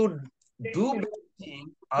those who do bad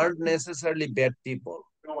things aren't necessarily bad people.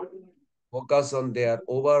 Focus on their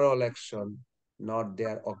overall action, not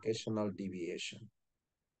their occasional deviation.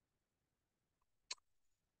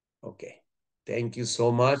 Okay. Thank you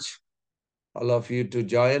so much, all of you, to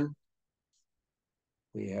join.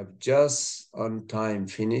 We have just on time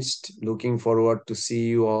finished. Looking forward to see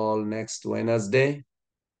you all next Wednesday.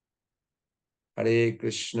 Hare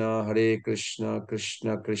Krishna,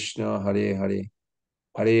 Krishna Krishna, Hare Hare,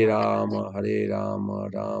 Hare Rama, Rama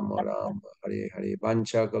Rama, Hare Hare.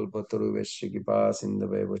 Vancha kalpataruvesya kripa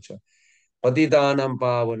sindhavaya vacha. Patitanam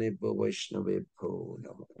pavanebhyo vaishnavebhyo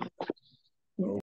namo.